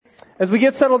As we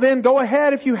get settled in, go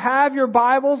ahead if you have your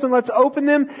Bibles and let's open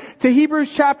them to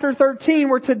Hebrews chapter 13,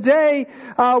 where today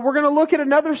we're going to look at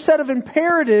another set of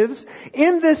imperatives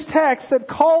in this text that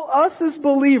call us as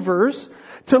believers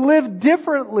to live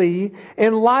differently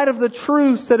in light of the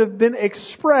truths that have been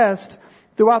expressed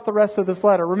throughout the rest of this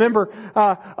letter. Remember,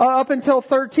 up until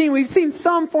 13, we've seen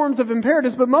some forms of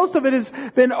imperatives, but most of it has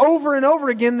been over and over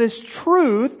again this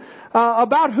truth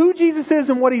about who Jesus is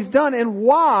and what He's done and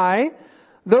why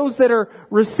those that are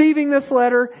receiving this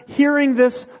letter, hearing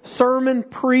this sermon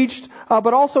preached,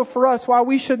 but also for us, why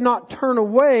we should not turn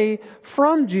away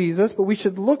from Jesus, but we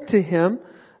should look to Him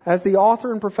as the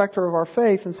author and perfecter of our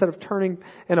faith instead of turning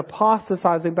and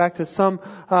apostatizing back to some,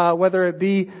 whether it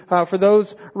be for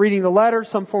those reading the letter,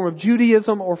 some form of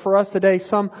Judaism, or for us today,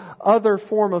 some other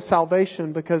form of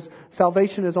salvation, because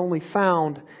salvation is only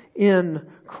found in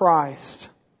Christ.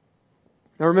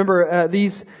 Now remember,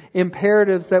 these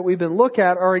imperatives that we've been looking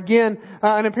at are again,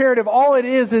 an imperative. All it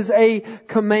is a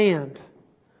command.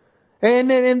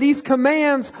 And these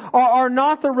commands are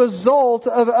not the result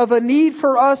of a need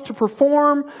for us to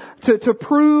perform, to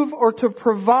prove, or to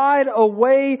provide a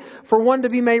way for one to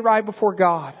be made right before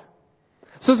God.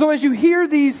 So as you hear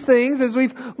these things, as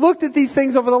we've looked at these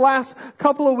things over the last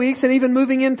couple of weeks and even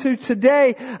moving into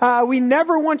today, we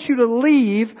never want you to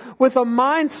leave with a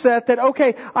mindset that,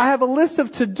 okay, I have a list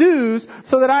of to-dos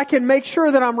so that I can make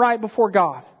sure that I'm right before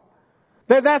God.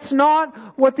 That's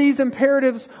not what these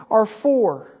imperatives are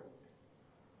for.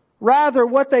 Rather,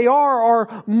 what they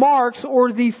are marks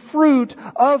or the fruit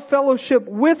of fellowship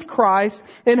with Christ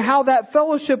and how that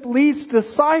fellowship leads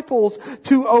disciples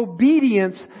to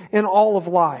obedience in all of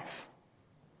life.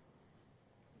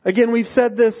 Again, we've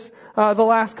said this the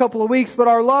last couple of weeks, but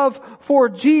our love for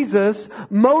Jesus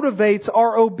motivates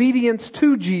our obedience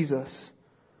to Jesus.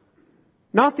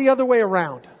 Not the other way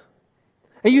around.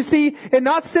 And you see, and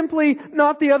not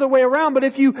the other way around, but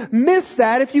if you miss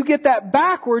that, if you get that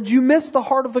backwards, you miss the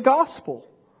heart of the gospel.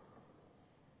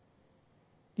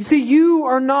 You see, you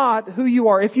are not who you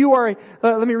are. If you are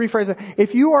let me rephrase that.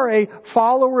 If you are a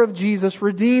follower of Jesus,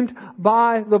 redeemed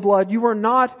by the blood, you are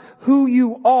not who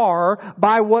you are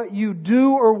by what you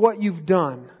do or what you've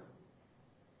done.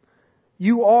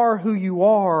 You are who you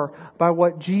are by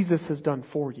what Jesus has done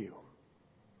for you.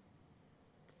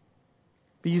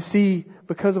 But you see,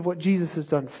 because of what Jesus has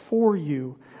done for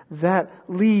you, that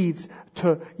leads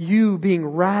to you being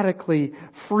radically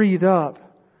freed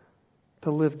up to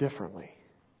live differently.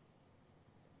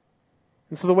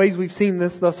 And so the ways we've seen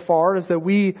this thus far is that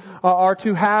we are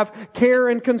to have care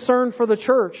and concern for the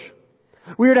church.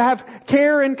 We are to have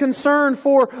care and concern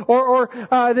for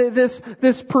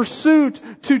this pursuit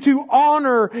to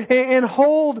honor and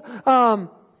hold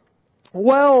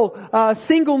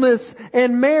singleness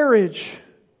and marriage.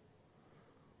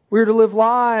 We are to live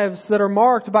lives that are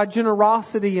marked by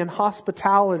generosity and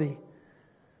hospitality.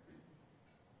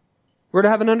 We're to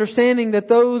have an understanding that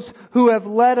those who have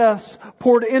led us,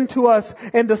 poured into us,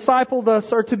 and discipled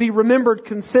us are to be remembered,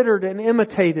 considered, and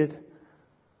imitated.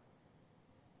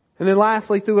 And then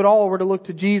lastly, through it all, we're to look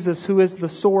to Jesus, who is the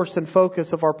source and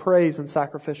focus of our praise and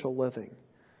sacrificial living.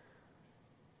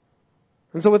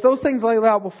 And so with those things laid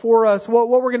out before us, what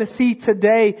we're going to see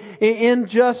today in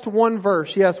just one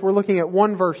verse, yes, we're looking at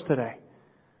one verse today,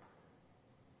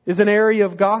 is an area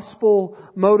of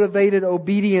gospel-motivated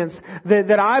obedience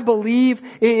that I believe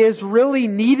is really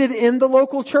needed in the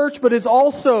local church, but is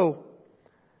also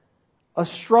a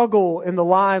struggle in the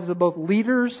lives of both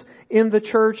leaders in the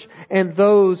church and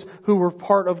those who were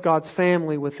part of God's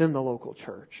family within the local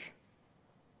church.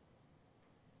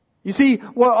 You see,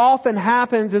 what often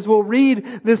happens is we'll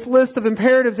read this list of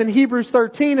imperatives in Hebrews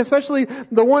 13, especially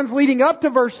the ones leading up to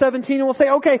verse 17, and we'll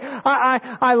say, okay,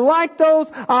 I like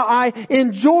those, I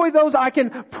enjoy those, I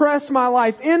can press my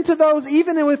life into those,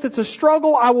 even if it's a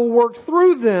struggle, I will work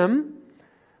through them.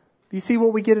 You see,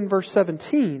 what we get in verse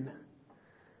 17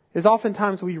 is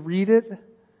oftentimes we read it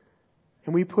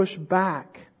and we push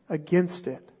back against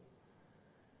it.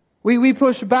 We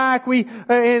push back, and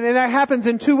that happens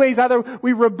in two ways. Either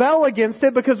we rebel against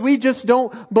it because we just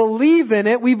don't believe in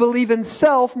it. We believe in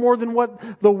self more than what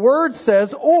the Word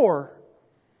says. Or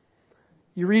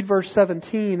you read verse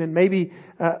 17 and maybe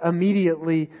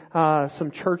immediately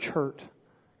some church hurt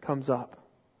comes up.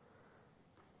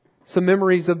 Some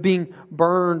memories of being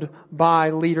burned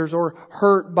by leaders or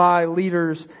hurt by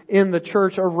leaders in the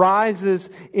church arises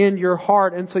in your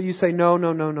heart. And so you say, no,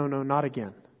 not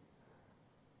again.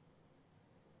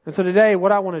 And so today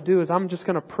what I want to do is I'm just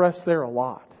going to press there a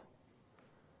lot.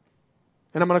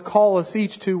 And I'm going to call us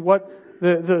each to what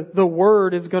the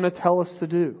Word is going to tell us to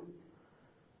do.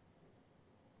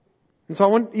 And so I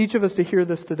want each of us to hear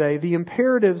this today. The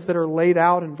imperatives that are laid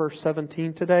out in verse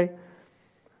 17 today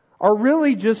are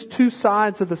really just two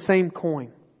sides of the same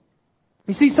coin.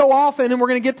 You see, so often, and we're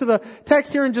going to get to the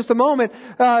text here in just a moment,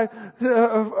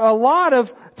 a lot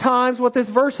of times what this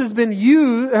verse has been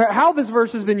used, how this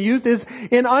verse has been used is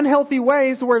in unhealthy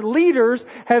ways where leaders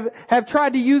have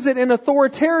tried to use it in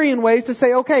authoritarian ways to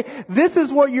say, okay, this is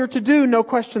what you're to do, no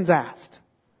questions asked.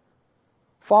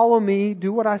 Follow me,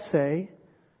 do what I say.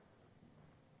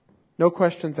 No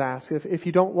questions asked. If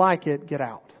you don't like it, get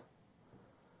out.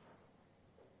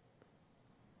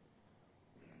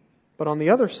 But on the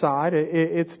other side,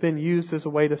 it's been used as a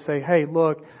way to say, hey,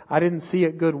 look, I didn't see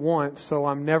it good once, so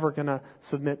I'm never going to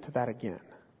submit to that again.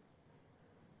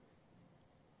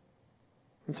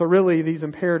 And so really, these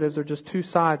imperatives are just two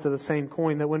sides of the same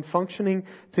coin, that when functioning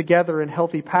together in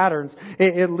healthy patterns,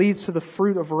 it leads to the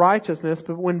fruit of righteousness.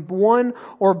 But when one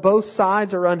or both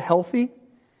sides are unhealthy,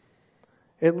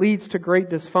 it leads to great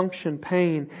dysfunction,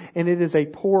 pain, and it is a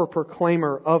poor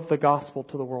proclaimer of the gospel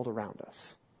to the world around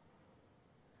us.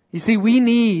 You see, we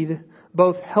need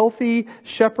both healthy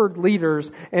shepherd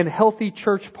leaders and healthy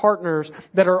church partners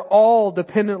that are all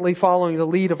dependently following the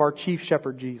lead of our chief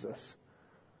shepherd, Jesus.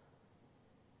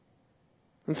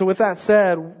 And so with that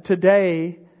said,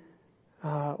 today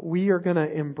we are going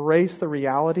to embrace the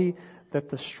reality that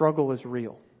the struggle is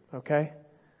real. Okay?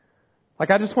 Like,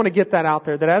 I just want to get that out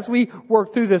there, that as we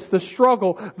work through this, the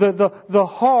struggle, the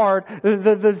hard,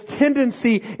 the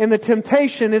tendency and the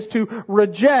temptation is to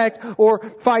reject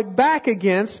or fight back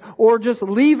against or just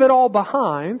leave it all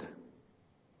behind.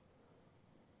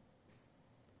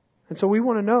 And so we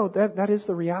want to know that that is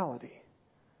the reality.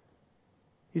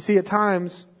 You see, at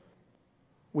times,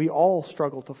 we all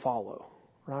struggle to follow,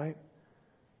 right?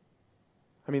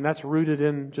 I mean, that's rooted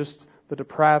in just the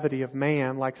depravity of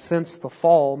man. Like, since the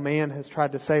fall, man has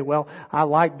tried to say, well, I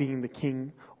like being the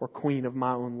king or queen of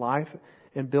my own life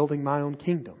and building my own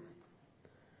kingdom.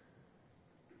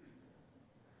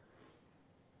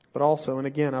 But also, and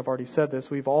again, I've already said this,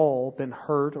 we've all been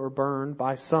hurt or burned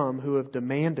by some who have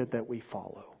demanded that we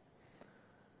follow.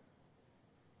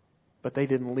 But they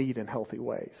didn't lead in healthy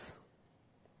ways.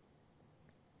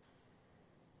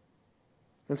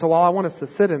 And so while I want us to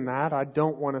sit in that, I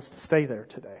don't want us to stay there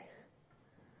today.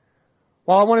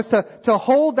 While I want us to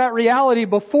hold that reality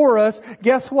before us,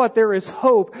 guess what? There is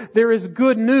hope. There is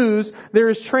good news. There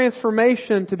is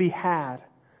transformation to be had.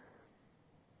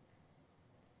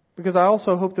 Because I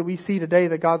also hope that we see today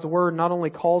that God's Word not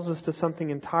only calls us to something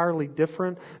entirely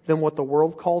different than what the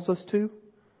world calls us to.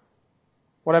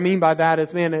 What I mean by that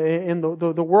is, man,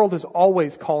 the world is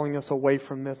always calling us away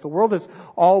from this.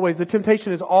 The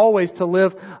temptation is always to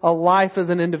live a life as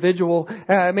an individual.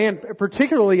 Man,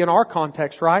 particularly in our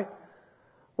context, right?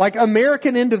 Like,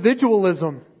 American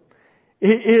individualism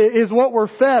is what we're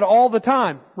fed all the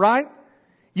time, right?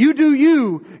 You do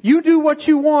you. You do what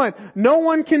you want. No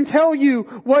one can tell you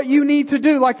what you need to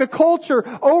do. Like, the culture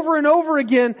over and over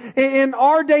again in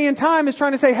our day and time is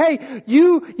trying to say, hey,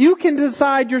 you can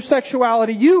decide your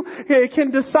sexuality. You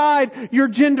can decide your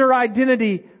gender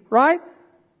identity, right?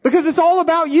 Because it's all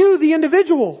about you, the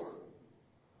individual.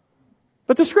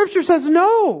 But the Scripture says,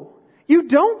 no, you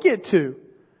don't get to.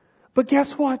 But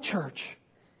guess what, church?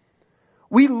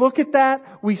 We look at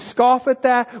that, we scoff at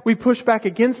that, we push back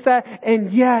against that,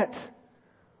 and yet,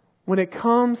 when it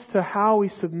comes to how we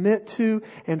submit to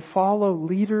and follow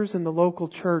leaders in the local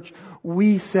church,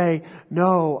 we say,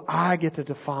 no, I get to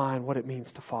define what it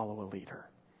means to follow a leader.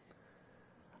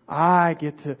 I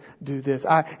get to do this.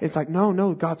 It's like,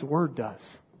 no, God's Word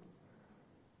does.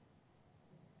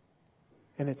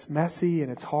 And it's messy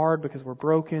and it's hard because we're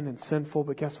broken and sinful,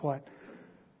 but guess what?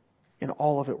 In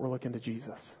all of it, we're looking to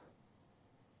Jesus.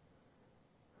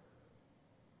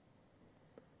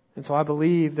 And so I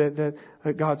believe that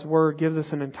God's Word gives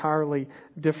us an entirely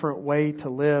different way to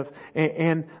live.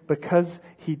 And because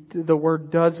the Word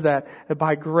does that,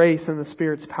 by grace and the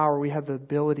Spirit's power, we have the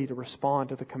ability to respond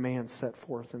to the commands set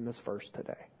forth in this verse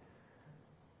today.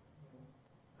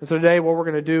 And so today what we're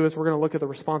going to do is we're going to look at the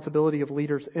responsibility of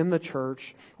leaders in the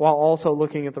church while also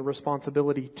looking at the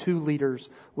responsibility to leaders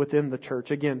within the church.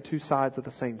 Again, two sides of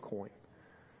the same coin.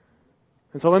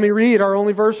 And so let me read our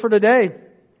only verse for today.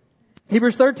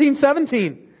 Hebrews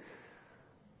 13:17.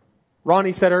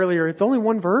 Ronnie said earlier, it's only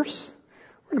one verse?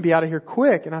 We're going to be out of here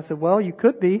quick. And I said, well, you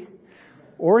could be.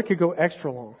 Or it could go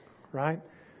extra long, right?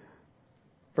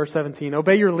 Verse 17.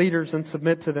 Obey your leaders and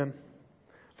submit to them.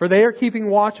 For they are keeping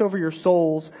watch over your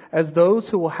souls as those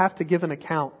who will have to give an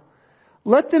account.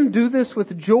 Let them do this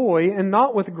with joy and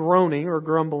not with groaning or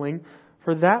grumbling,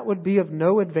 for that would be of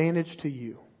no advantage to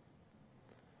you.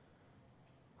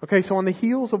 Okay, so on the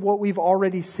heels of what we've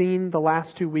already seen the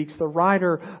last 2 weeks, the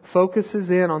writer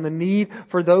focuses in on the need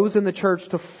for those in the church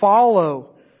to follow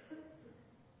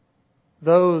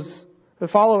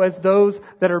as those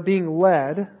that are being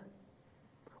led,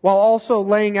 while also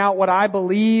laying out what I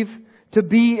believe to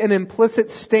be an implicit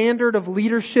standard of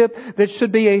leadership that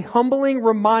should be a humbling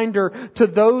reminder to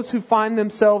those who find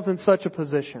themselves in such a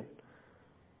position. And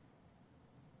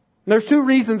there's 2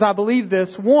 reasons I believe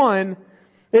this. One,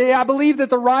 I believe that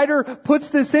the writer puts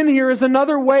this in here as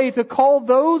another way to call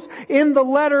those in the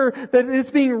letter that it's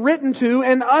being written to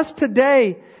and us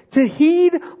today to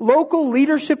heed local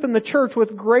leadership in the church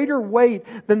with greater weight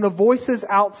than the voices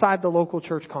outside the local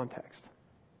church context.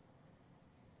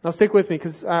 Now stick with me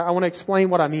because I want to explain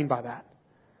what I mean by that.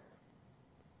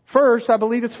 First, I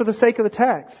believe it's for the sake of the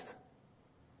text.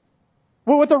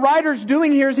 Well, what the writer's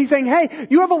doing here is he's saying, hey,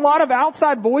 you have a lot of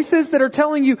outside voices that are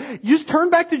telling you, just turn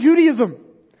back to Judaism.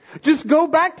 Just go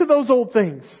back to those old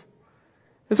things.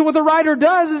 And so what the writer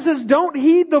does is says, don't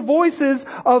heed the voices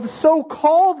of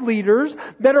so-called leaders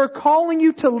that are calling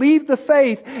you to leave the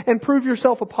faith and prove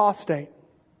yourself apostate.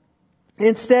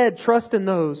 Instead, trust in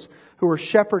those who are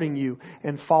shepherding you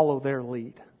and follow their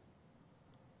lead.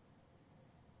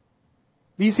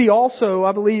 You see also,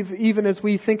 I believe, even as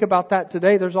we think about that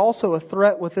today, there's also a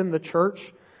threat within the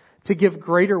church to give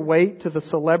greater weight to the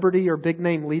celebrity or big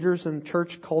name leaders in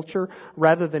church culture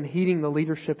rather than heeding the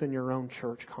leadership in your own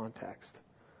church context.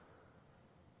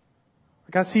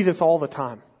 Like I see this all the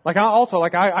time.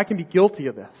 I can be guilty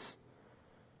of this.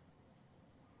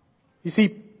 You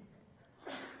see,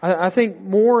 I think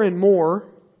more and more,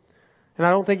 and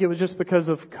I don't think it was just because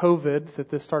of COVID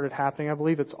that this started happening. I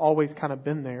believe it's always kind of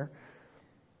been there.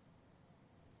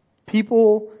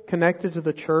 People are connected to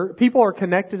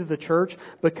the church,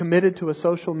 but committed to a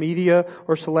social media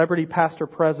or celebrity pastor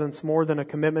presence more than a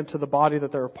commitment to the body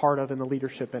that they're a part of and the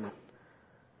leadership in it.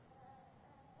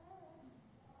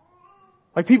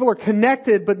 Like people are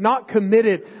connected but not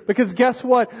committed because guess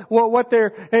what?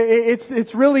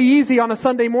 It's really easy on a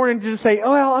Sunday morning to just say,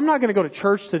 oh well, I'm not going to go to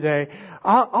church today.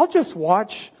 I'll just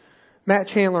watch Matt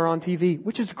Chandler on TV,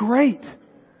 which is great.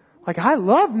 Like I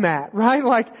love Matt,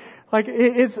 right?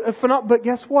 It's a phenomenal, but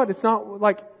guess what? It's not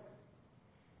like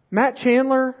Matt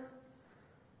Chandler,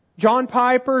 John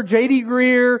Piper, J.D.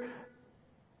 Greer.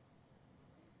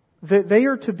 They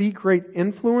are to be great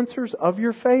influencers of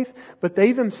your faith, but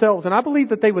they themselves, and I believe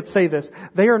that they would say this,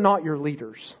 they are not your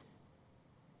leaders.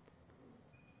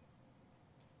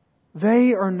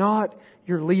 They are not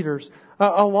your leaders.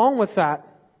 Along with that,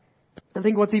 I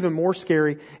think what's even more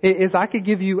scary is I could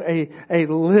give you a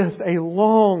list, a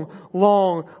long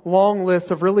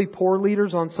list of really poor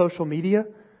leaders on social media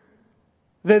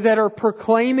that are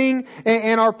proclaiming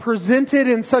and are presented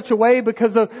in such a way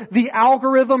because of the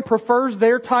algorithm prefers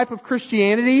their type of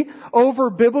Christianity over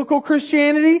biblical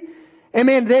Christianity. And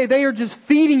man, they are just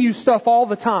feeding you stuff all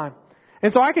the time.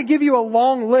 And so I could give you a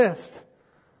long list.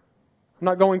 I'm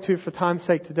not going to for time's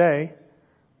sake today,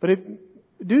 but if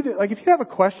you have a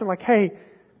question like, hey,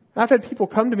 I've had people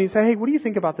come to me and say, hey, what do you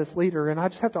think about this leader? And I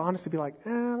just have to honestly be like,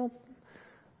 I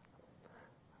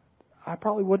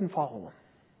probably wouldn't follow him.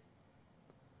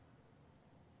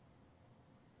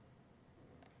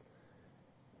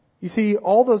 You see,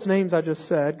 all those names I just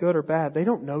said, good or bad, they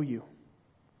don't know you.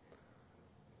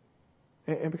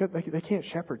 And because they can't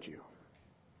shepherd you.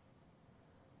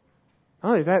 Not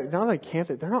only that, not only can't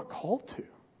they, they're not called to.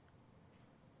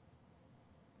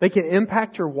 They can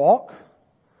impact your walk.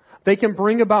 They can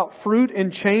bring about fruit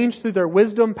and change through their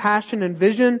wisdom, passion, and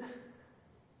vision.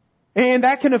 And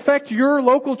that can affect your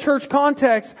local church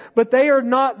context, but they are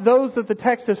not those that the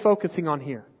text is focusing on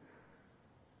here.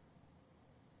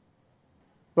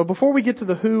 But before we get to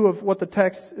the who of what the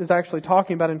text is actually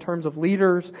talking about in terms of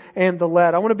leaders and the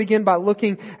led, I want to begin by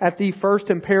looking at the first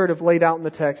imperative laid out in the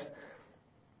text.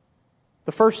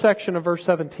 The first section of verse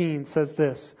 17 says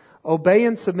this, obey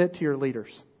and submit to your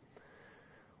leaders.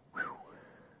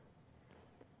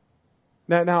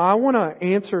 Now I want to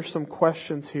answer some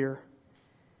questions here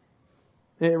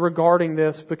regarding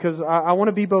this because I want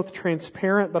to be both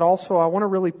transparent, but also I want to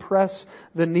really press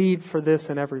the need for this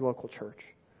in every local church.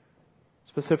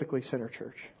 Specifically Center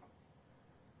Church.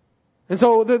 And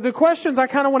so the questions I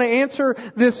kind of want to answer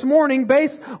this morning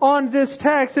based on this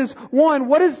text is, one,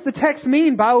 what does the text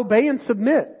mean by obey and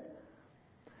submit?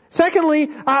 Secondly,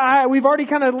 we've already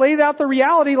kind of laid out the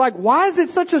reality, like why is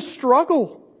it such a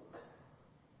struggle?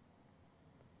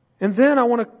 And then I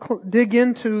want to dig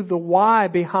into the why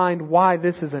behind why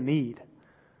this is a need.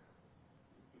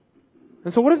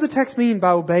 And so what does the text mean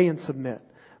by obey and submit?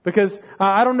 Because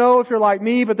I don't know if you're like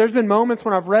me, but there's been moments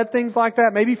when I've read things like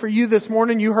that. Maybe for you this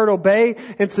morning, you heard obey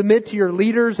and submit to your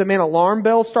leaders, and man, alarm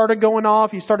bells started going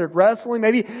off. You started wrestling.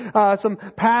 Maybe some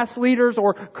past leaders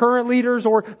or current leaders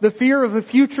or the fear of a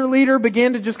future leader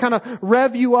began to just kind of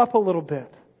rev you up a little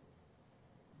bit.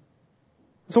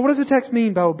 So what does the text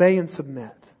mean by obey and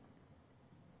submit?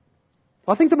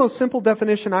 I think the most simple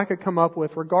definition I could come up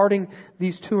with regarding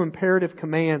these two imperative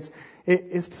commands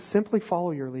is to simply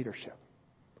follow your leadership.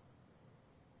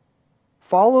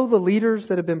 Follow the leaders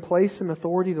that have been placed in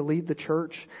authority to lead the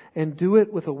church, and do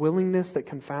it with a willingness that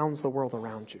confounds the world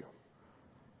around you.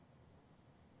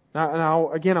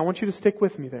 Now, again, I want you to stick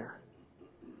with me there.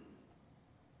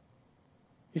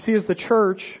 You see, as the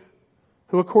church,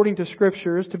 who according to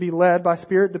Scripture is to be led by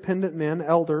Spirit-dependent men,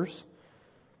 elders,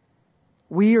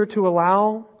 we are to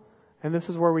allow, and this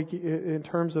is where we, in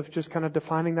terms of just kind of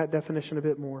defining that definition a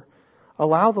bit more,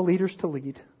 allow the leaders to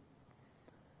lead.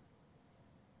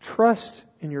 Trust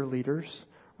in your leaders.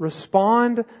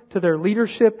 Respond to their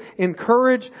leadership.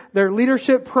 Encourage their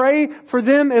leadership. Pray for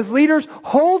them as leaders.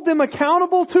 Hold them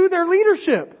accountable to their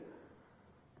leadership.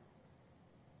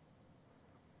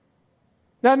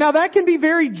 Now that can be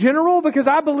very general, because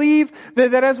I believe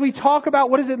that as we talk about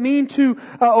what does it mean to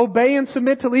obey and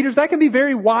submit to leaders, that can be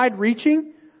very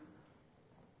wide-reaching.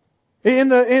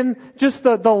 In just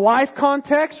the life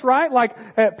context, right?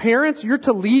 Like parents, you're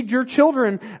to lead your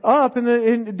children up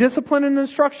in discipline and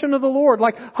instruction of the Lord.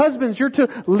 Like husbands, you're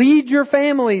to lead your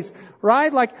families,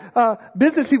 right? Like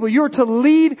business people, you're to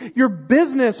lead your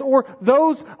business or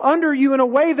those under you in a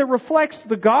way that reflects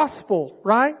the gospel,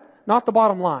 right? Not the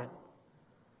bottom line.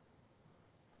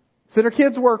 Center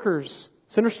kids workers,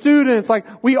 center students, like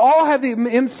we all have the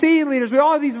MC leaders, we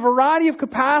all have these variety of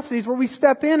capacities where we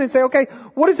step in and say, okay,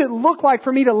 what does it look like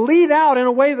for me to lead out in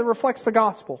a way that reflects the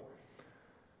gospel?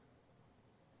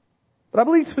 But I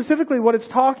believe specifically what it's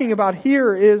talking about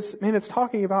here is, it's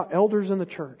talking about elders in the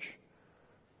church.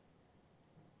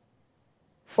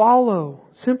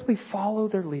 Simply follow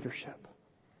their leadership.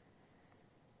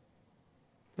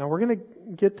 Now we're going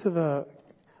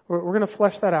to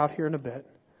flesh that out here in a bit.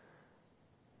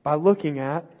 By looking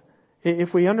at,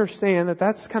 if we understand that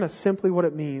that's kind of simply what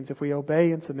it means, if we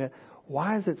obey and submit,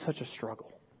 why is it such a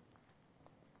struggle?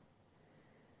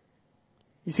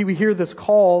 You see, we hear this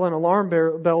call, and alarm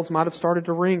bells might have started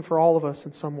to ring for all of us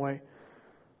in some way.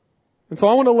 And so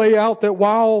I want to lay out that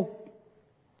while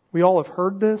we all have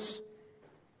heard this,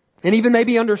 and even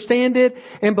maybe understand it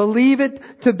and believe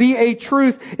it to be a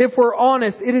truth, if we're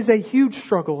honest, it is a huge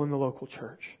struggle in the local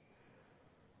church.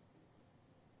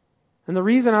 And the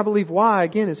reason I believe why,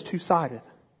 again, is two-sided.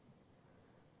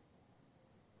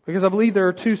 Because I believe there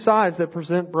are two sides that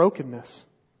present brokenness.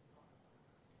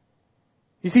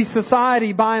 You see,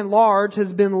 society by and large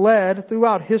has been led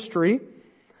throughout history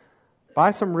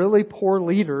by some really poor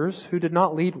leaders who did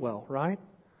not lead well, right?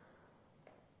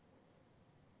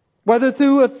 Whether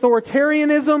through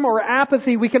authoritarianism or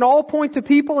apathy, we can all point to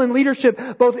people in leadership,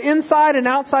 both inside and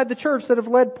outside the church, that have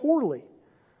led poorly.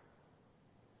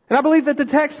 And I believe that the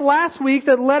text last week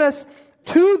that led us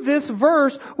to this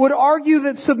verse would argue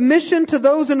that submission to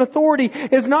those in authority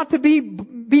is not to be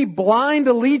blind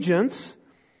allegiance.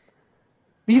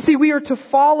 You see, we are to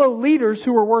follow leaders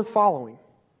who are worth following.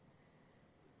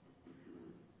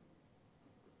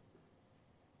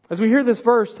 As we hear this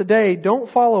verse today, don't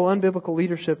follow unbiblical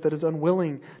leadership that is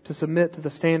unwilling to submit to the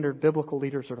standard biblical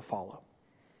leaders are to follow.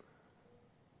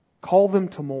 Call them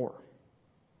to more.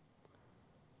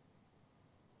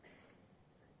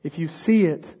 If you see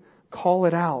it, call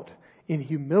it out in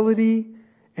humility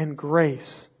and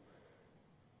grace.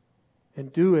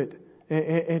 And do it.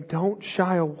 And don't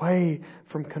shy away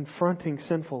from confronting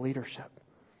sinful leadership.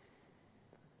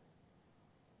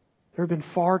 There have been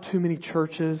far too many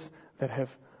churches that have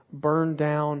burned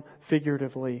down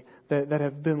figuratively, that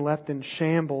have been left in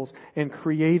shambles and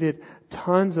created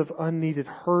tons of unneeded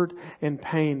hurt and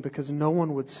pain because no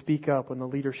one would speak up when the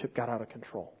leadership got out of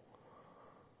control.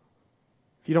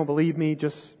 If you don't believe me,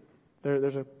 there's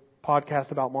a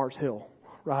podcast about Mars Hill,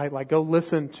 right? Like go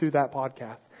listen to that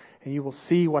podcast and you will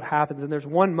see what happens. And there's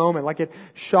one moment, like it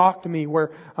shocked me,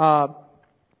 where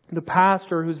the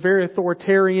pastor, who's very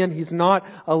authoritarian, he's not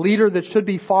a leader that should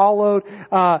be followed,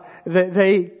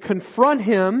 they confront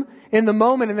him in the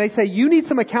moment and they say, you need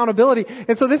some accountability.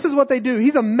 And so this is what they do.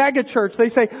 He's a mega church. They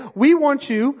say, we want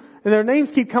you, and their names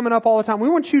keep coming up all the time, we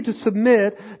want you to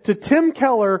submit to Tim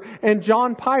Keller and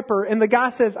John Piper. And the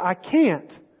guy says, I can't.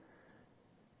 And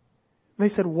they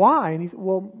said, why? And he said,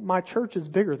 well, my church is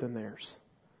bigger than theirs.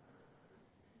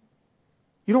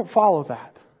 You don't follow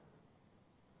that.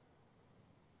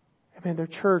 And man, their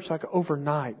church, like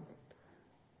overnight,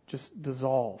 just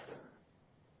dissolved.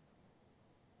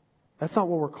 That's not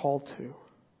what we're called to.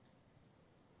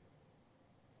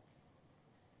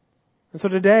 And so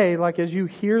today, like as you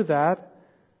hear that,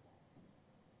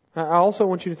 I also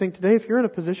want you to think today, if you're in a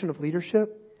position of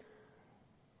leadership,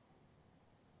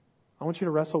 I want you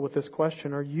to wrestle with this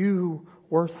question: are you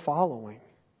worth following?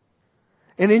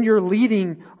 And in your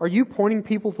leading, are you pointing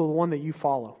people to the one that you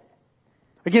follow?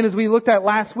 Again, as we looked at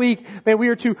last week, man, we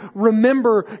are to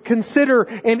remember, consider,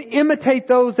 and imitate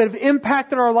those that have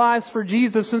impacted our lives for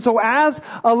Jesus. And so as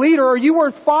a leader, are you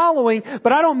worth following?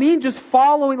 But I don't mean just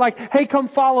following like, hey, come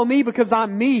follow me because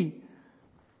I'm me.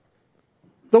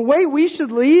 The way we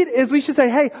should lead is we should say,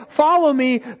 hey, follow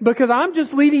me because I'm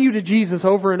just leading you to Jesus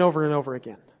over and over and over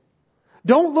again.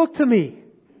 Don't look to me.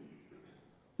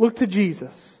 Look to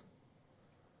Jesus.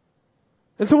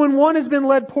 And so when one has been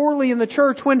led poorly in the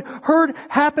church, when hurt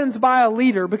happens by a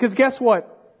leader, because guess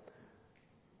what?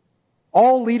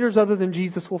 All leaders other than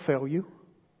Jesus will fail you.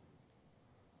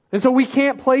 And so we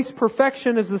can't place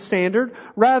perfection as the standard.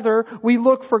 Rather, we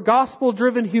look for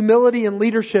gospel-driven humility and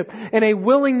leadership and a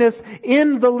willingness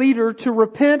in the leader to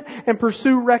repent and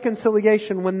pursue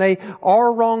reconciliation when they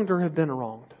are wronged or have been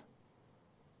wronged.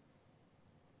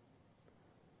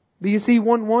 But you see,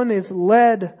 when one is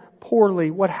led poorly,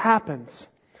 what happens?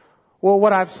 Well,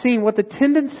 what I've seen, what the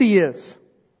tendency is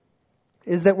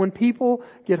that when people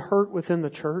get hurt within the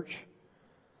church,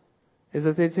 is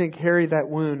that they tend to carry that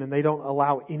wound and they don't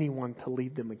allow anyone to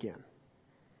lead them again.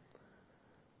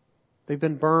 They've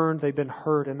been burned, they've been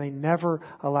hurt, and they never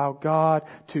allow God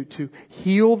to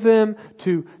heal them,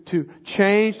 to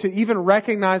change, to even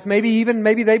recognize maybe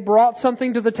they brought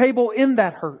something to the table in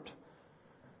that hurt.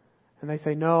 And they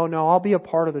say, no, I'll be a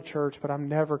part of the church, but I'm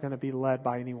never going to be led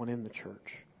by anyone in the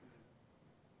church.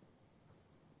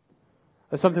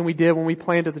 That's something we did when we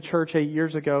planted the church 8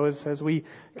 years ago, is as we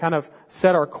kind of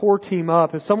set our core team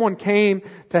up. If someone came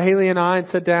to Haley and I and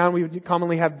sat down, we would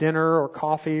commonly have dinner or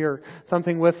coffee or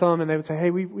something with them, and they would say,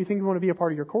 hey, we think we want to be a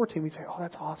part of your core team. We'd say, oh,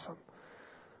 that's awesome.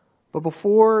 But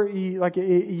before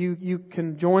you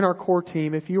can join our core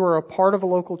team, if you are a part of a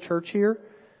local church here,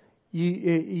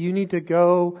 you need to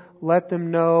go let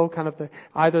them know kind of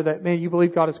either that, man, you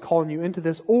believe God is calling you into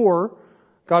this, or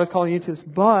God is calling you into this,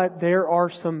 but there are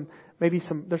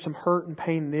there's some hurt and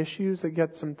pain and issues that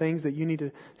get some things that you need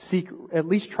to seek, at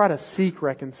least try to seek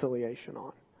reconciliation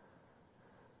on.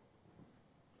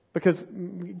 Because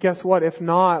guess what? If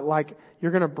not,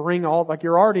 you're going to bring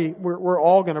we're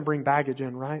all going to bring baggage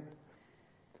in, right?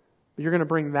 But you're going to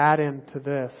bring that into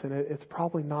this, and it's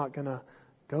probably not going to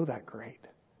go that great.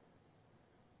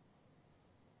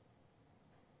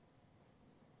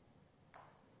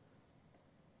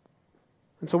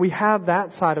 And so we have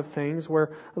that side of things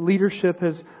where leadership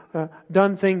has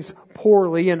done things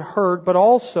poorly and hurt, but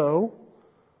also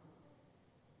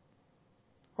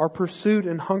our pursuit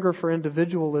and hunger for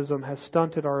individualism has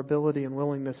stunted our ability and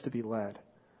willingness to be led.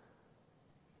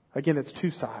 Again, it's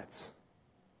two sides.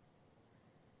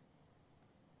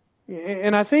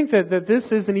 And I think that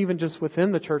this isn't even just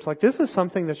within the church. This is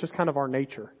something that's just kind of our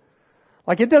nature.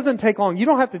 It doesn't take long. You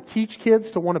don't have to teach kids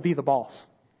to want to be the boss.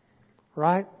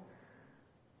 Right?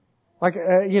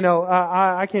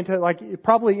 I can't tell,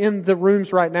 probably in the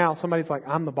rooms right now, somebody's like,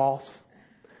 I'm the boss.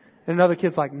 And another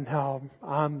kid's like, no,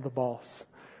 I'm the boss.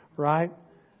 Right?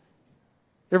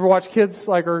 You ever watch kids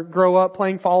or grow up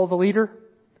playing Follow the Leader?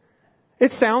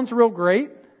 It sounds real great.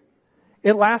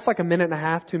 It lasts a minute and a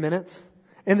half, 2 minutes.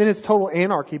 And then it's total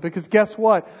anarchy, because guess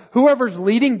what? Whoever's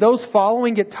leading, those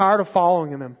following get tired of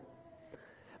following them.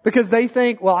 Because they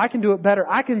think, well, I can do it better.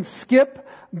 I can skip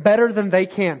better than they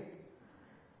can.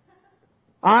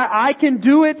 I can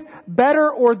do it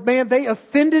better, or man, they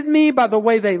offended me by the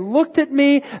way they looked at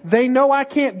me. They know I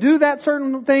can't do that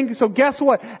certain thing. So guess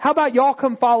what? How about y'all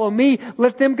come follow me?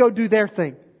 Let them go do their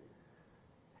thing.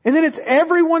 And then it's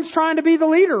everyone's trying to be the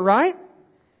leader, right?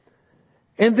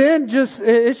 And then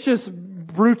it's just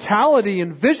brutality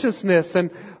and viciousness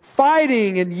and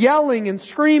fighting and yelling and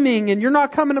screaming, and you're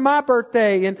not coming to my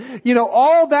birthday, and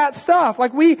all that stuff.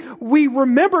 We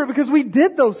remember it because we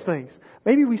did those things.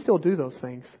 Maybe we still do those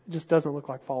things. It just doesn't look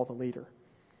like follow the leader.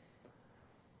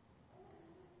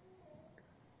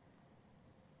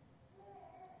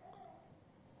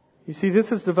 You see, this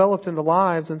has developed into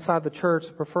lives inside the church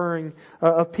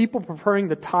of people preferring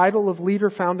the title of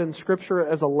leader found in Scripture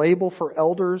as a label for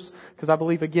elders, because I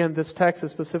believe, again, this text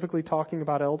is specifically talking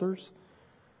about elders,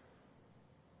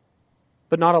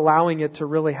 but not allowing it to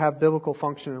really have biblical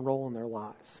function and role in their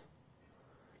lives.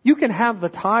 You can have the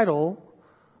title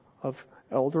of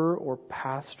elder or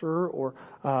pastor or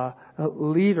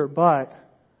leader, but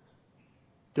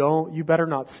you better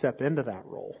not step into that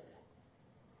role.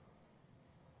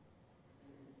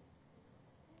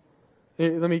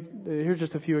 Here's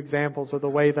just a few examples of the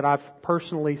way that I've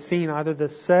personally seen either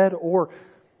this said or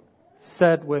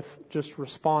said with just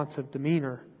responsive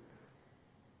demeanor.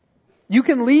 You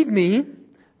can lead me,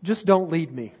 just don't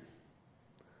lead me.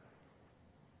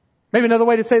 Maybe another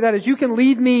way to say that is you can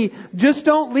lead me, just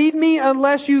don't lead me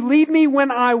unless you lead me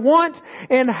when I want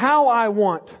and how I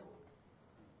want.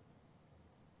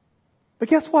 But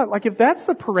guess what? Like if that's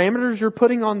the parameters you're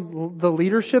putting on the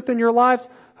leadership in your lives,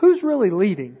 who's really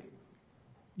leading?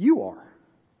 You are.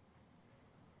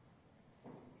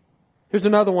 Here's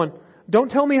another one.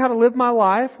 Don't tell me how to live my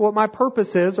life, what my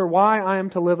purpose is, or why I am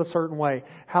to live a certain way.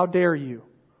 How dare you?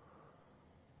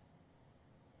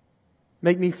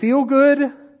 Make me feel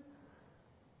good.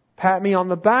 Pat me on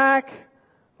the back.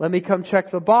 Let me come check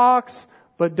the box.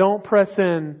 But don't press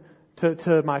in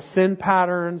to my sin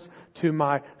patterns, to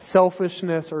my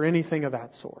selfishness, or anything of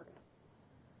that sort.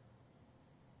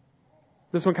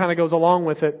 This one kind of goes along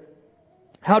with it.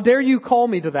 How dare you call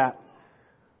me to that?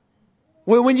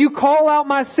 When you call out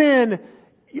my sin,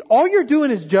 all you're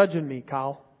doing is judging me,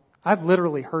 Kyle. I've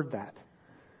literally heard that.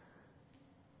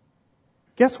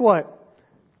 Guess what?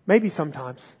 Maybe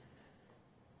sometimes.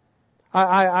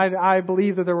 I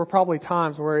believe that there were probably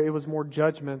times where it was more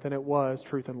judgment than it was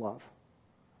truth and love.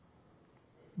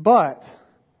 But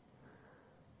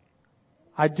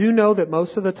I do know that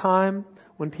most of the time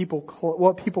when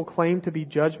what people claim to be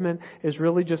judgment is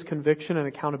really just conviction and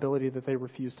accountability that they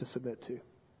refuse to submit to.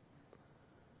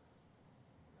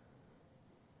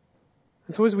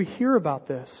 And so as we hear about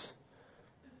this,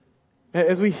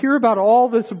 as we hear about all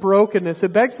this brokenness,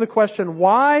 it begs the question,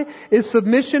 why is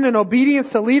submission and obedience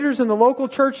to leaders in the local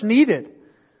church needed?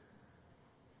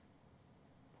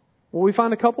 Well, we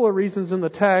find a couple of reasons in the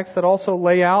text that also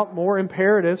lay out more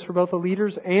imperatives for both the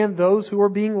leaders and those who are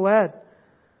being led.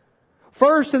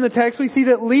 First, in the text, we see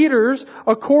that leaders,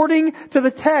 according to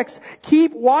the text,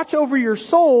 keep watch over your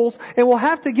souls and will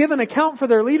have to give an account for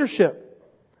their leadership.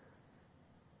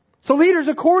 So leaders,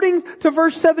 according to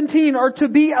verse 17, are to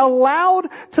be allowed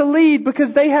to lead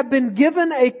because they have been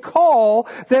given a call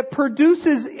that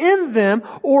produces in them,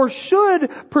 or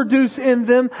should produce in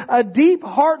them, a deep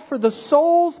heart for the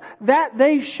souls that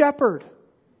they shepherd.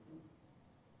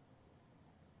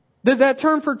 That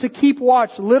term for to keep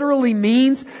watch literally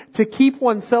means to keep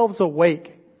oneself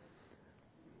awake.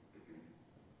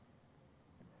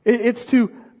 It's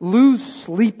to lose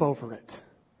sleep over it.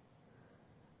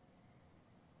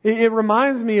 It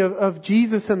reminds me of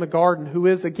Jesus in the garden, who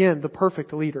is, again, the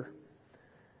perfect leader.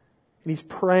 And He's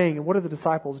praying, and what do the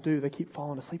disciples do? They keep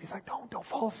falling asleep. He's like, don't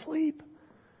fall asleep.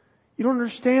 You don't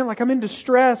understand. Like, I'm in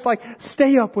distress. Like,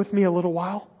 stay up with me a little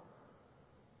while.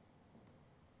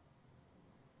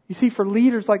 You see, for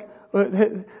leaders, like,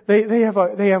 they have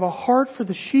a heart for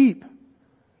the sheep.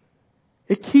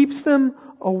 It keeps them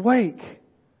awake.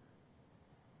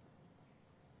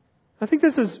 I think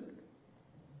this is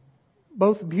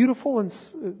both beautiful and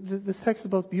this text is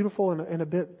both beautiful and a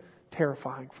bit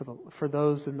terrifying for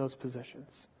those in those positions.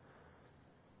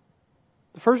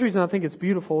 The first reason I think it's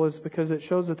beautiful is because it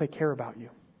shows that they care about you.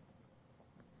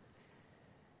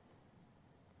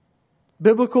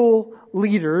 Biblical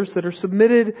leaders that are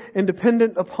submitted and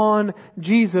dependent upon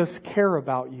Jesus care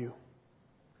about you.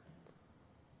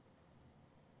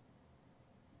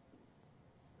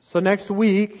 So next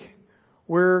week,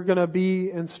 we're going to be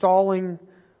installing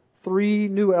 3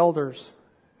 new elders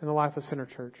in the life of Center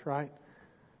Church, right?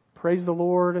 Praise the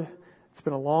Lord. It's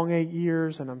been a long 8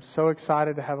 years, and I'm so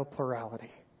excited to have a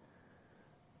plurality.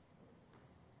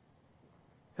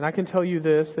 And I can tell you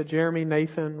this, that Jeremy,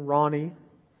 Nathan, Ronnie,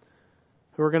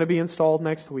 who are going to be installed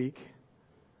next week,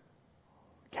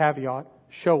 caveat,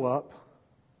 show up,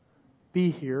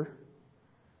 be here.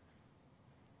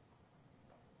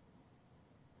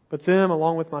 But them,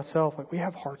 along with myself, like, we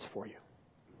have hearts for you.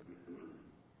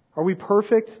 Are we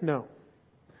perfect? No.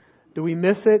 Do we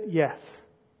miss it? Yes.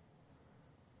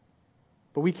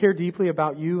 But we care deeply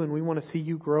about you, and we want to see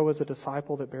you grow as a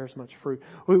disciple that bears much fruit.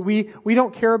 We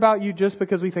don't care about you just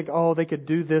because we think, oh, they could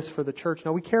do this for the church.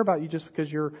 No, we care about you just because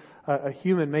you're a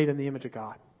human made in the image of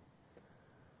God.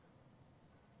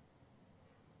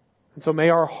 And so may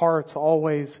our hearts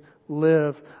always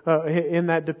live in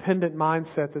that dependent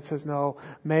mindset that says, no,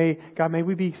 may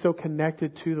we be so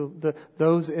connected to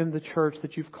those in the church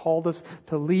that you've called us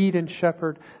to lead and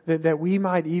shepherd that we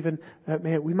might even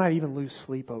lose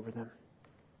sleep over them.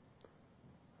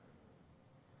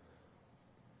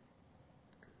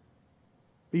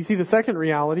 But you see, the second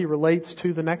reality relates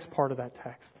to the next part of that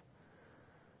text.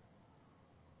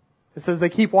 It says they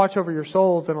keep watch over your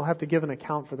souls and will have to give an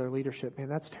account for their leadership. Man,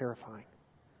 that's terrifying.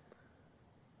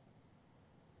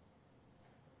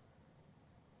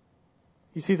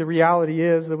 You see, the reality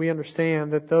is that we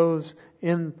understand that those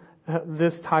in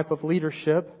this type of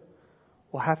leadership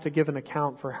will have to give an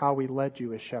account for how we led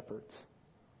you as shepherds.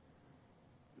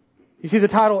 You see, the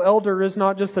title elder is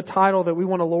not just a title that we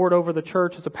want to lord over the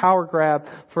church. It's a power grab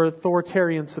for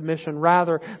authoritarian submission.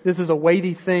 Rather, this is a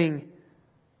weighty thing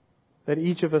that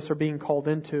each of us are being called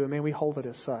into. And man, we hold it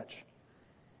as such.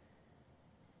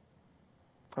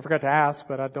 I forgot to ask,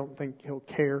 but I don't think he'll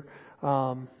care.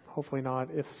 Hopefully not.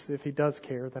 If he does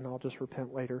care, then I'll just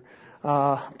repent later.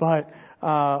 But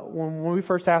when we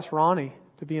first asked Ronnie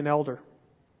to be an elder,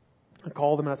 I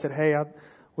called him and I said, hey,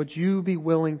 would you be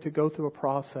willing to go through a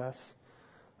process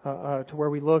to where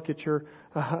we look at your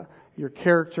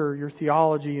character, your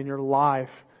theology, and your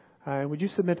life? And would you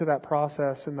submit to that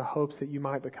process in the hopes that you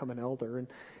might become an elder? And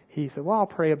he said, well, I'll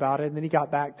pray about it. And then he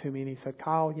got back to me and he said,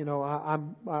 Kyle,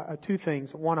 I'm two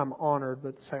things. One, I'm honored,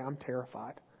 but say I'm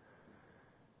terrified.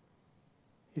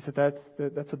 He said,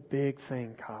 that's a big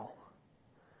thing, Kyle.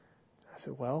 I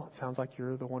said, well, it sounds like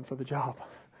you're the one for the job.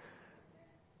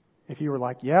 If you were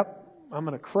like, yep, I'm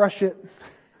going to crush it.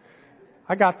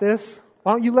 I got this.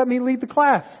 Why don't you let me lead the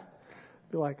class?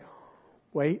 Be like,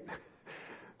 wait,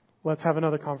 let's have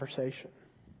another conversation.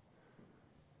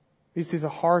 He sees a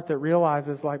heart that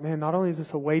realizes, like, man, not only is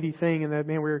this a weighty thing and that,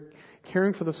 man, we're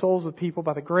caring for the souls of people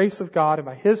by the grace of God and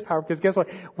by His power. Because guess what?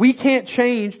 We can't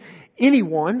change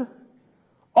anyone.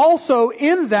 Also,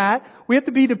 in that, we have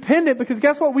to be dependent because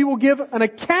guess what? We will give an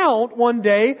account one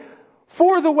day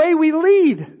for the way we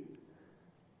lead.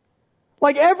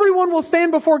 Like everyone will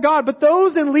stand before God, but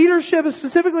those in leadership,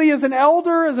 specifically as an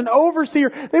elder, as an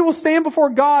overseer, they will stand before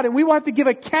God and we will have to give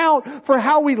account for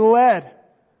how we led.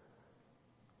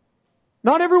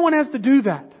 Not everyone has to do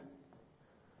that.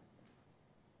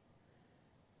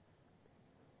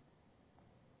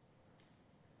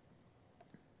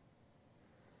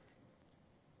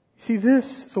 See,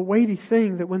 this is a weighty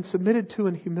thing that when submitted to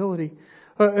in humility,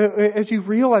 as you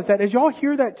realize that, as y'all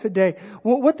hear that today,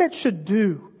 what that should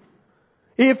do,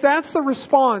 if that's the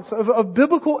response of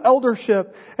biblical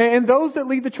eldership and those that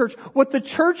lead the church, what the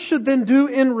church should then do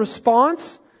in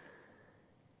response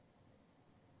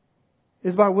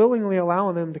is by willingly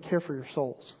allowing them to care for your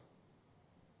souls.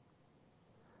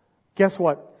 Guess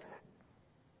what?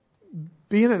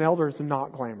 Being an elder is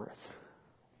not glamorous.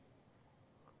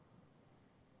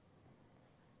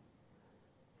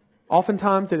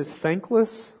 Oftentimes it is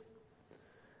thankless,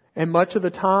 and much of the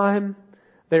time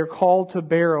they are called to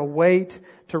bear a weight,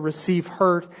 to receive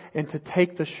hurt, and to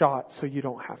take the shot so you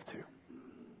don't have to.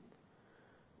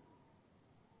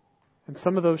 And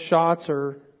some of those shots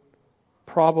are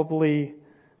probably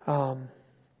how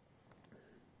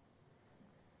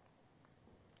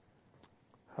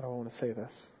do I want to say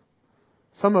this?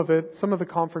 Some of the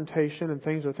confrontation and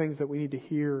things are things that we need to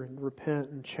hear and repent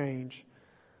and change.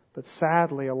 But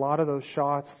sadly, a lot of those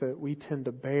shots that we tend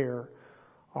to bear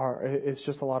it's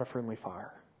just a lot of friendly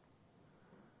fire.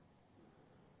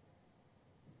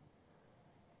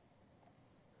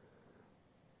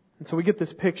 And so we get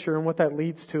this picture, and what that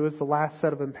leads to is the last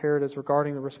set of imperatives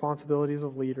regarding the responsibilities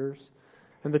of leaders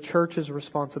and the church's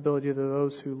responsibility to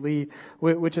those who lead,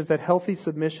 which is that healthy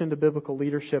submission to biblical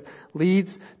leadership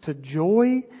leads to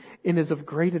joy and is of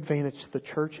great advantage to the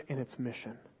church and its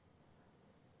mission.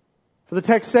 For the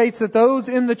text states that those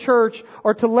in the church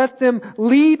are to let them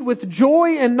lead with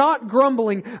joy and not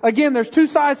grumbling. Again, there's two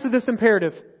sides to this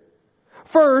imperative.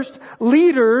 First,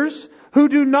 leaders who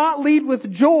do not lead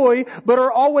with joy but are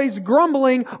always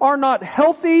grumbling are not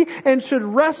healthy and should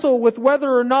wrestle with whether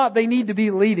or not they need to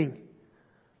be leading.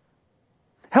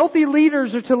 Healthy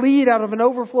leaders are to lead out of an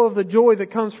overflow of the joy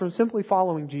that comes from simply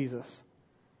following Jesus.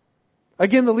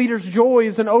 Again, the leader's joy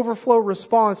is an overflow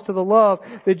response to the love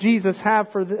that Jesus has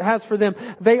for them.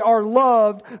 They are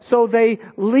loved, so they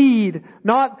lead.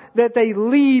 Not that they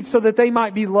lead so that they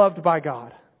might be loved by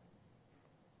God.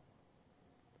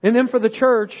 And then for the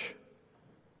church,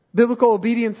 biblical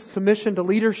obedience and submission to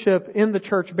leadership in the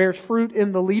church bears fruit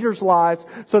in the leaders' lives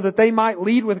so that they might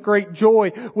lead with great joy,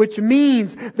 which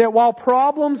means that while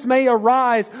problems may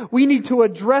arise, we need to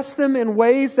address them in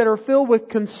ways that are filled with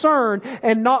concern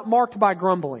and not marked by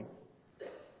grumbling.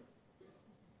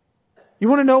 You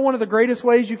want to know one of the greatest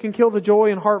ways you can kill the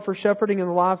joy and heart for shepherding in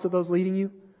the lives of those leading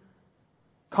you?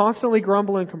 Constantly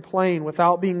grumble and complain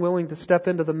without being willing to step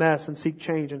into the mess and seek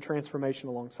change and transformation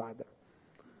alongside them.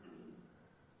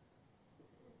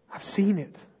 I've seen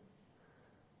it.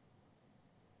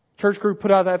 Church group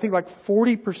put out that I think like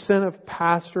 40% of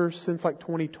pastors since like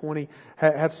 2020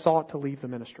 have sought to leave the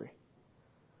ministry.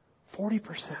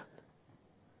 40%.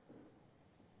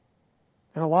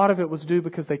 And a lot of it was due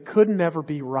because they could never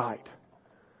be right.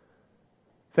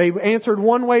 If they answered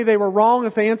one way, they were wrong.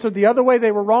 If they answered the other way,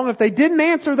 they were wrong. If they didn't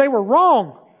answer, they were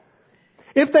wrong.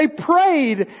 If they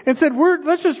prayed and said,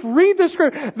 let's just read the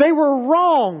script, they were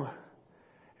wrong.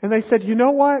 And they said, you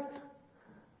know what?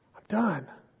 I'm done.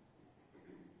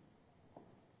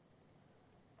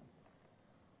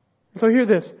 So hear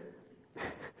this.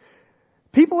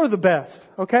 People are the best,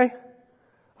 okay?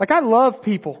 Like, I love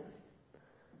people.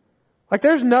 Like,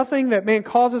 there's nothing that, man,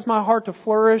 causes my heart to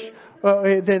flourish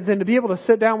than to be able to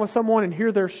sit down with someone and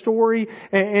hear their story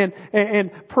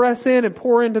and press in and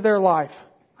pour into their life.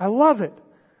 I love it.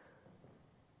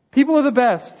 People are the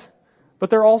best, but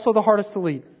they're also the hardest to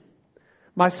lead,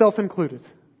 myself included.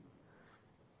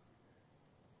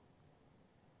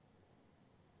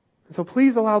 And so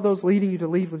please allow those leading you to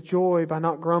lead with joy by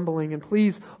not grumbling. And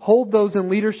please hold those in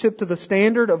leadership to the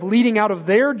standard of leading out of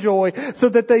their joy so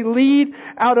that they lead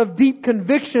out of deep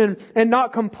conviction and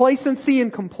not complacency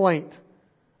and complaint.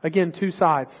 Again, two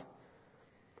sides.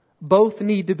 Both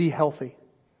need to be healthy.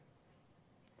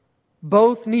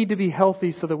 Both need to be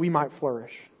healthy so that we might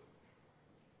flourish.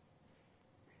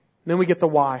 And then we get the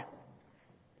why.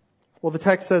 Well, the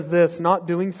text says this, not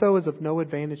doing so is of no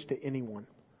advantage to anyone.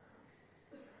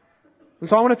 And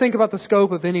so I want to think about the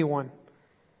scope of anyone.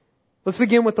 Let's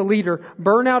begin with the leader.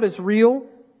 Burnout is real.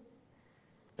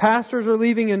 Pastors are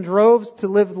leaving in droves to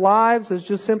live lives as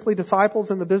just simply disciples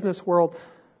in the business world.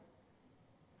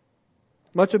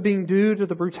 Much of being due to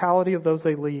the brutality of those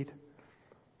they lead.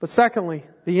 But secondly,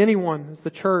 the anyone is the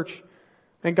church.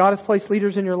 And God has placed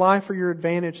leaders in your life for your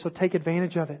advantage, so take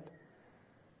advantage of it.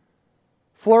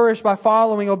 Flourish by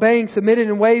following, obeying, submitted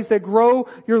in ways that grow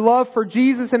your love for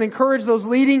Jesus and encourage those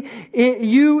leading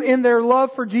you in their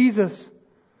love for Jesus.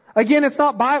 Again, it's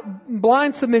not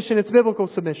blind submission, it's biblical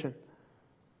submission.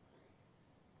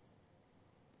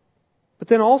 But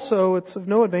then also, it's of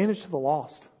no advantage to the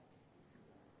lost.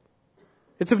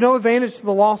 It's of no advantage to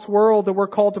the lost world that we're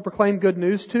called to proclaim good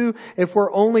news to if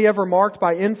we're only ever marked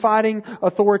by infighting,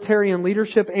 authoritarian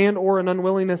leadership, and or an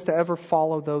unwillingness to ever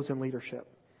follow those in leadership.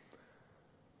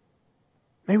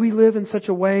 May we live in such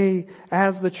a way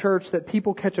as the church that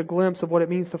people catch a glimpse of what it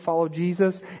means to follow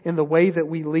Jesus in the way that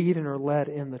we lead and are led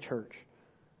in the church.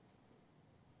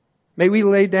 May we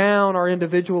lay down our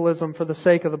individualism for the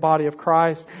sake of the body of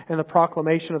Christ and the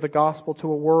proclamation of the gospel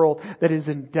to a world that is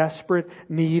in desperate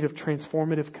need of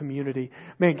transformative community.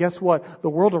 Man, guess what? The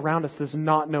world around us does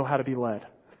not know how to be led.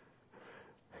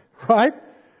 Right?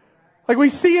 Like, we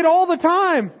see it all the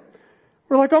time.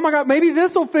 We're like, oh my God, maybe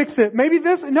this will fix it. Maybe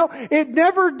this. No, it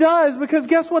never does, because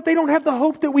guess what? They don't have the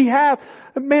hope that we have.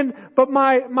 Man, but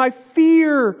my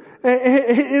fear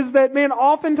is that, man,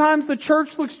 oftentimes the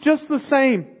church looks just the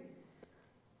same.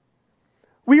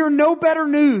 We are no better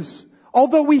news,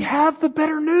 although we have the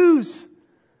better news.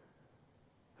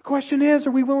 The question is,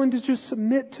 are we willing to just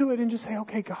submit to it and just say,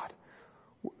 okay, God,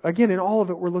 again, in all of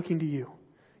it, we're looking to you.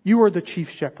 You are the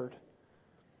chief shepherd.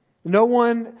 No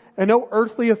one and no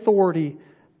earthly authority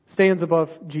stands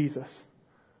above Jesus.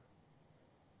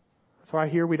 That's why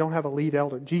here we don't have a lead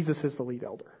elder. Jesus is the lead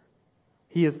elder.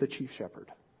 He is the chief shepherd.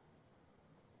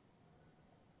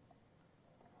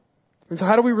 And so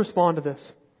how do we respond to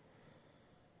this?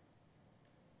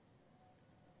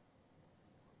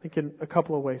 I think in a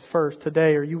couple of ways. First,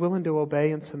 today, are you willing to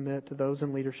obey and submit to those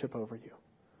in leadership over you?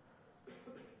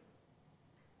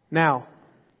 Now,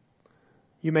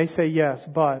 you may say yes,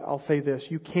 but I'll say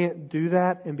this. You can't do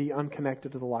that and be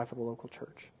unconnected to the life of the local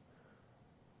church.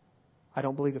 I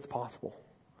don't believe it's possible,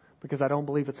 because I don't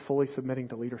believe it's fully submitting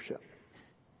to leadership.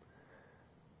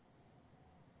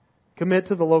 Commit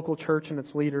to the local church and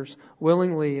its leaders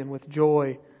willingly and with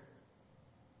joy.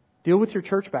 Deal with your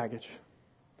church baggage.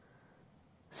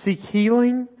 Seek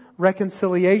healing,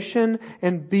 reconciliation,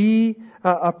 and be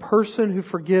a person who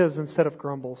forgives instead of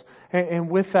grumbles. And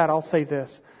with that, I'll say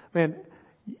this. Man,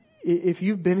 if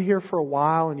you've been here for a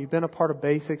while and you've been a part of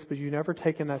Basics, but you've never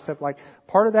taken that step, like,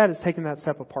 part of that is taking that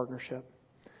step of partnership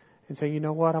and saying, you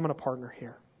know what, I'm going to partner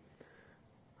here.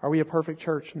 Are we a perfect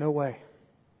church? No way.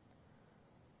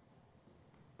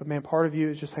 But man, part of you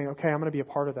is just saying, okay, I'm going to be a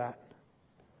part of that.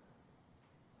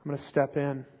 I'm going to step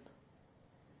in.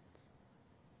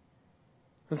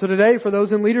 And so today, for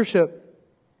those in leadership,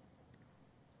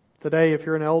 today, if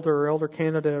you're an elder or elder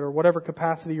candidate or whatever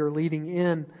capacity you're leading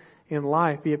in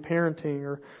life, be it parenting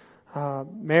or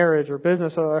marriage or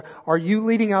business, are you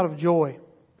leading out of joy?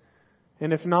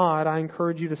 And if not, I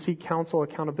encourage you to seek counsel,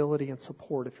 accountability, and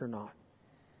support if you're not.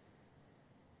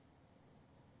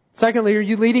 Secondly, are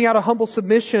you leading out a humble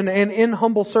submission and in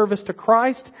humble service to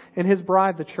Christ and His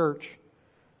bride, the church?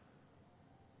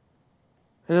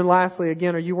 And then lastly,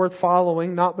 again, are you worth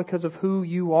following, not because of who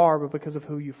you are, but because of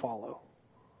who you follow?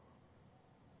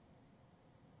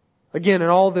 Again, in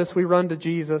all this, we run to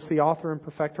Jesus, the author and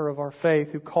perfecter of our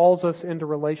faith, who calls us into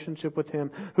relationship with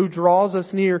Him, who draws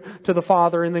us near to the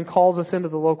Father, and then calls us into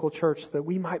the local church so that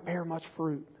we might bear much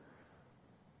fruit.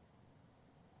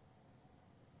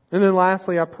 And then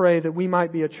lastly, I pray that we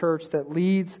might be a church that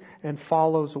leads and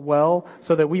follows well,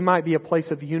 so that we might be a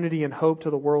place of unity and hope to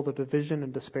the world of division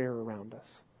and despair around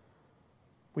us.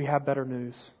 We have better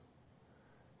news.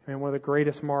 And one of the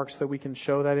greatest marks that we can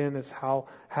show that in is how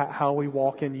we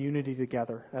walk in unity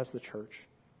together as the church.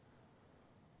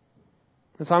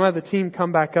 And so I'm going to have the team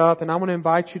come back up, and I want to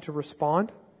invite you to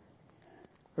respond.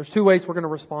 There's two ways we're going to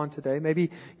respond today. Maybe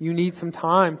you need some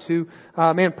time to,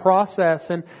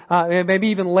 process and maybe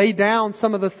even lay down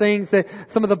some of the things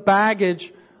some of the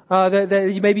baggage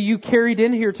that maybe you carried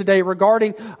in here today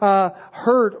regarding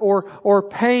hurt or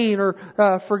pain or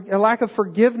for a lack of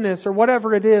forgiveness or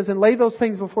whatever it is, and lay those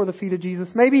things before the feet of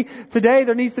Jesus. Maybe today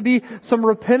there needs to be some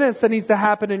repentance that needs to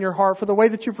happen in your heart for the way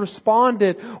that you've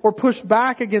responded or pushed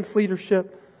back against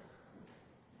leadership.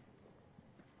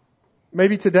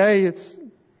 Maybe today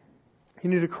you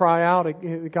need to cry out,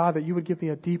 God, that you would give me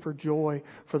a deeper joy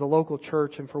for the local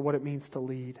church and for what it means to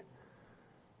lead.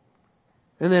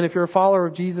 And then if you're a follower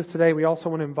of Jesus today, we also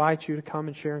want to invite you to come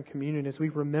and share in communion as we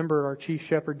remember our chief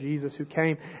shepherd Jesus, who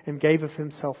came and gave of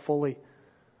Himself fully,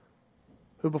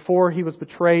 who before He was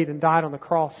betrayed and died on the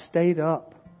cross stayed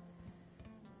up.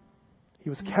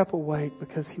 He was kept awake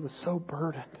because He was so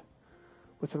burdened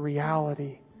with the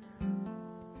reality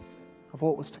of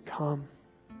what was to come,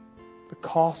 the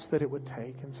cost that it would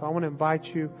take. And so I want to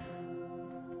invite you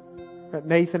that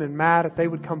Nathan and Matt, if they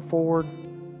would come forward,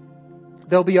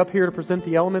 they'll be up here to present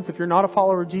the elements. If you're not a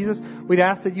follower of Jesus, we'd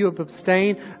ask that you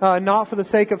abstain, not for the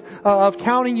sake of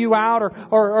counting you out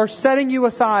or setting you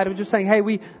aside, of just saying, hey,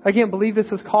 we again believe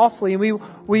this is costly, and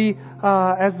we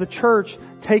as the church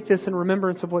take this in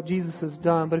remembrance of what Jesus has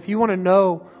done. But if you want to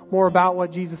know more about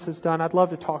what Jesus has done, I'd love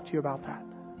to talk to you about that.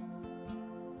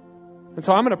 And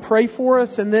so I'm going to pray for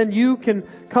us, and then you can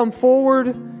come forward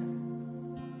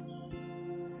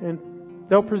and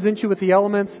they'll present you with the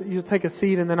elements. You'll take a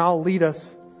seat, and then I'll lead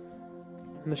us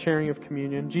in the sharing of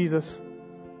communion. Jesus,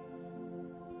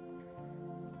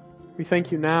 we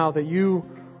thank You now that You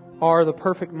are the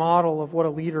perfect model of what a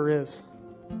leader is.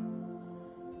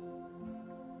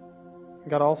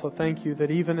 God, also thank You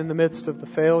that even in the midst of the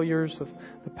failures of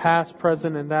the past,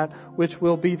 present, and that which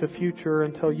will be the future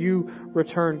until You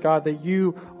return, God, that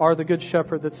You are the good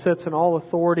shepherd that sits in all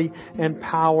authority and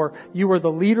power. You are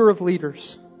the leader of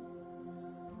leaders.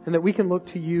 And that we can look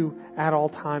to You at all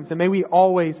times. And may we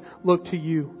always look to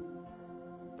You.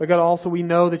 But God, also we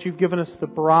know that You've given us the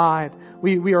bride.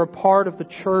 We are a part of the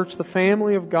church, the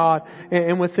family of God.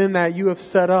 And within that You have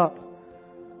set up.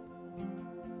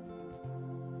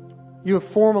 You have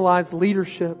formalized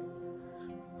leadership.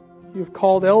 You have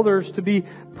called elders to be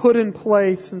put in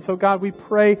place. And so God, we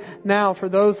pray now for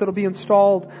those that will be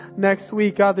installed next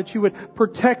week, God, that You would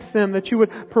protect them, that You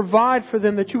would provide for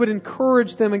them, that You would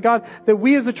encourage them. And God, that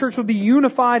we as the church would be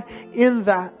unified in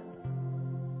that.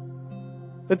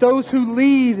 That those who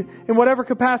lead in whatever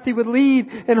capacity would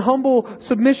lead in humble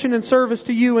submission and service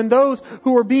to You. And those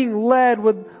who are being led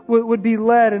would be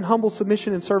led in humble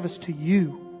submission and service to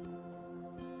You.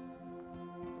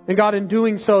 And God, in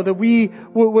doing so, that we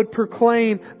would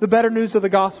proclaim the better news of the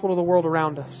gospel to the world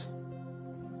around us.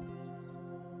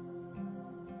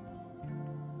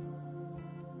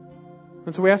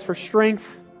 And so we ask for strength.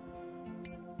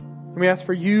 And we ask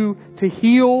for You to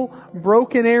heal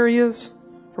broken areas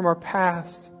from our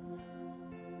past.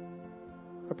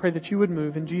 I pray that You would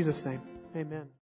move in Jesus' name. Amen.